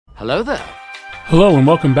Hello there. Hello and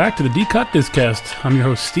welcome back to the disCast. I'm your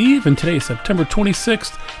host Steve, and today is September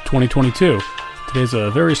 26th, 2022. Today's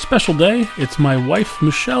a very special day. It's my wife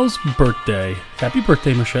Michelle's birthday. Happy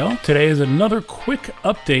birthday, Michelle. Today is another quick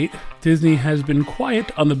update. Disney has been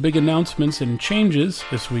quiet on the big announcements and changes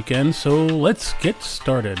this weekend, so let's get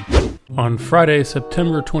started. On Friday,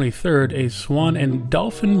 September 23rd, a Swan and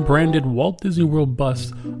Dolphin branded Walt Disney World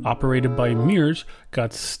bus operated by Mears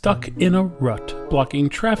got stuck in a rut, blocking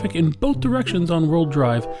traffic in both directions on World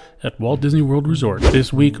Drive at Walt Disney World Resort.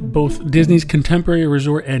 This week, both Disney's Contemporary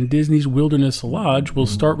Resort and Disney's Wilderness Lodge will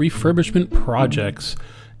start refurbishment projects.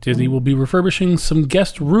 Disney will be refurbishing some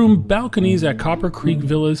guest room balconies at Copper Creek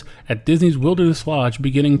Villas at Disney's Wilderness Lodge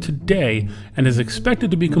beginning today and is expected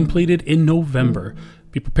to be completed in November.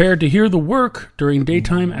 Be prepared to hear the work during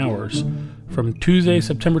daytime hours. From Tuesday,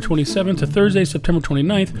 September 27th to Thursday, September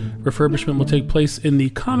 29th, refurbishment will take place in the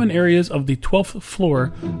common areas of the 12th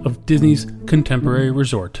floor of Disney's Contemporary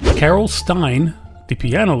Resort. Carol Stein, the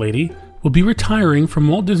piano lady, will be retiring from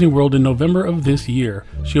Walt Disney World in November of this year.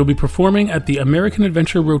 She will be performing at the American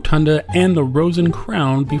Adventure Rotunda and the Rose and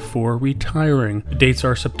Crown before retiring. The dates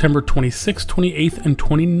are September 26th, 28th, and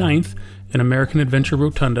 29th in American Adventure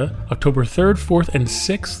Rotunda, October 3rd, 4th, and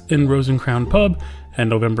 6th in Rose and Crown Pub, and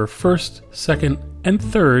November 1st, 2nd, and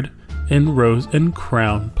 3rd in Rose and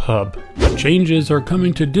Crown Pub. Changes are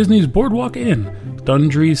coming to Disney's Boardwalk Inn.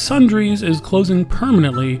 Dundree's Sundries is closing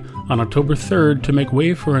permanently on October 3rd to make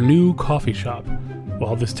way for a new coffee shop.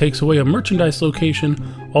 While this takes away a merchandise location,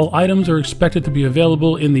 all items are expected to be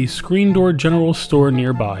available in the Screen Door General Store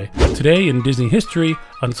nearby. Today in Disney history,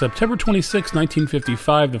 on September 26,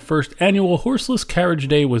 1955, the first annual Horseless Carriage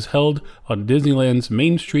Day was held on Disneyland's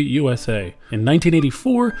Main Street, USA. In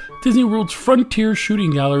 1984, Disney World's Frontier Shooting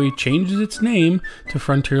Gallery changes its name to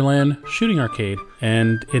Frontierland Shooting Arcade.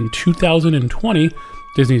 And in 2020,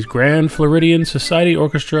 Disney's Grand Floridian Society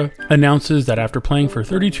Orchestra announces that after playing for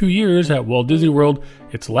 32 years at Walt Disney World,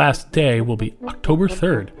 its last day will be October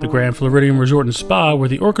 3rd. The Grand Floridian Resort and Spa, where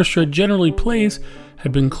the orchestra generally plays,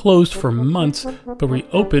 had been closed for months, but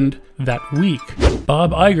reopened that week.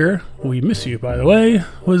 Bob Iger, we miss you by the way,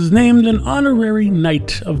 was named an honorary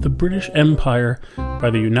Knight of the British Empire by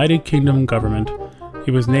the United Kingdom government. He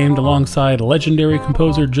was named alongside legendary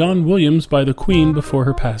composer John Williams by the Queen before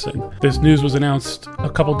her passing. This news was announced a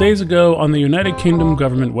couple days ago on the United Kingdom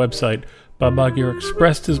government website. Bob Iger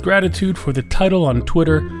expressed his gratitude for the title on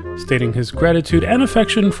Twitter, stating his gratitude and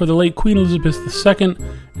affection for the late Queen Elizabeth II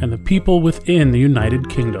and the people within the United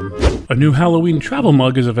Kingdom. A new Halloween travel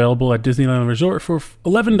mug is available at Disneyland Resort for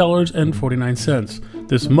 $11.49.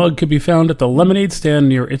 This mug can be found at the lemonade stand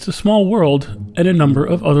near It's a Small World and a number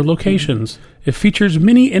of other locations. It features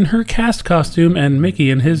Minnie in her cast costume and Mickey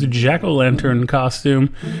in his jack-o'-lantern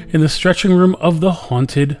costume in the stretching room of the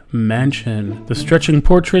Haunted Mansion. The stretching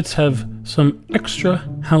portraits have some extra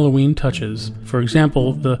Halloween touches. For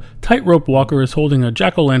example, the tightrope walker is holding a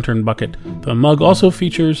jack-o'-lantern bucket. The mug also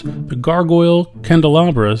features the gargoyle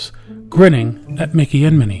candelabras grinning at Mickey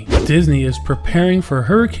and Minnie. Disney is preparing for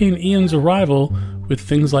Hurricane Ian's arrival with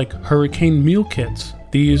things like hurricane meal kits.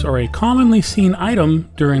 These are a commonly seen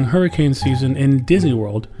item during hurricane season in Disney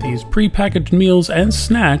World. These pre-packaged meals and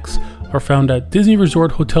snacks are found at Disney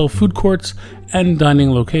Resort hotel food courts and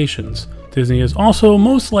dining locations. Disney is also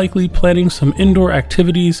most likely planning some indoor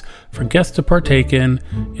activities for guests to partake in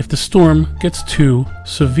if the storm gets too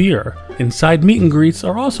severe. Inside meet and greets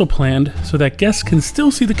are also planned so that guests can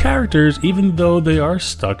still see the characters even though they are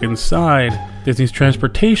stuck inside. Disney's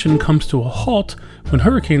transportation comes to a halt when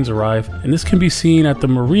hurricanes arrive, and this can be seen at the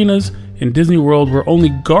marinas in Disney World where only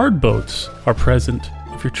guard boats are present.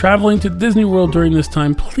 If you're traveling to Disney World during this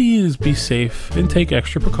time, please be safe and take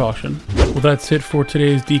extra precaution. Well, that's it for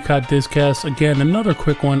today's disCast. Again, another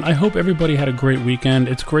quick one. I hope everybody had a great weekend.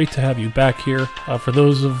 It's great to have you back here. For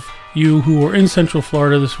those of you who are in Central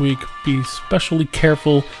Florida this week, be especially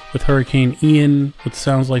careful with Hurricane Ian, what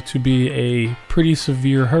sounds like to be a pretty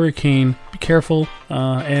severe hurricane. Be careful,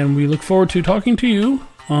 and we look forward to talking to you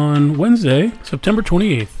on Wednesday, September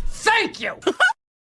 28th. Thank you!